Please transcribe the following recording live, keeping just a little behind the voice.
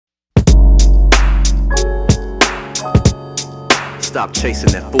stop chasing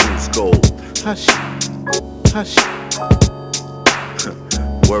that fool's gold. Hush, hush.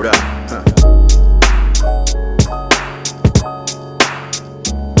 Word up.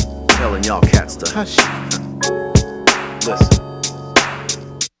 Telling y'all cats to Hush. listen.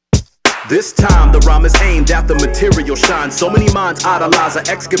 This time the rhyme is aimed at the material shine. So many minds idolize or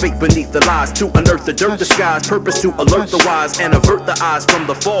excavate beneath the lies to unearth the dirt disguise. Purpose to alert the wise and avert the eyes from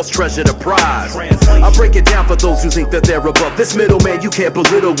the false treasure to prize. I break it down for those who think that they're above this middleman you can't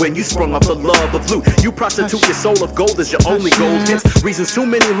belittle when you sprung off the love of loot. You prostitute your soul if gold is your only goal. Hence reasons too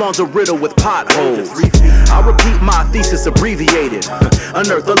many lawns are riddled with potholes. I repeat my thesis abbreviated.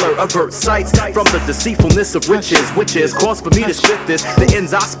 Unearth, alert, avert sights from the deceitfulness of riches, which is cause for me to spit this. The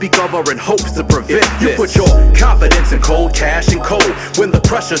ends I speak of are in hopes to prevent this. You put your confidence in cold cash and cold when the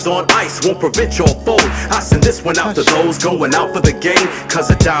pressure's on ice won't prevent your fold. I send this one out to those going out for the game, cause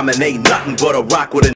a diamond ain't nothing but a rock with a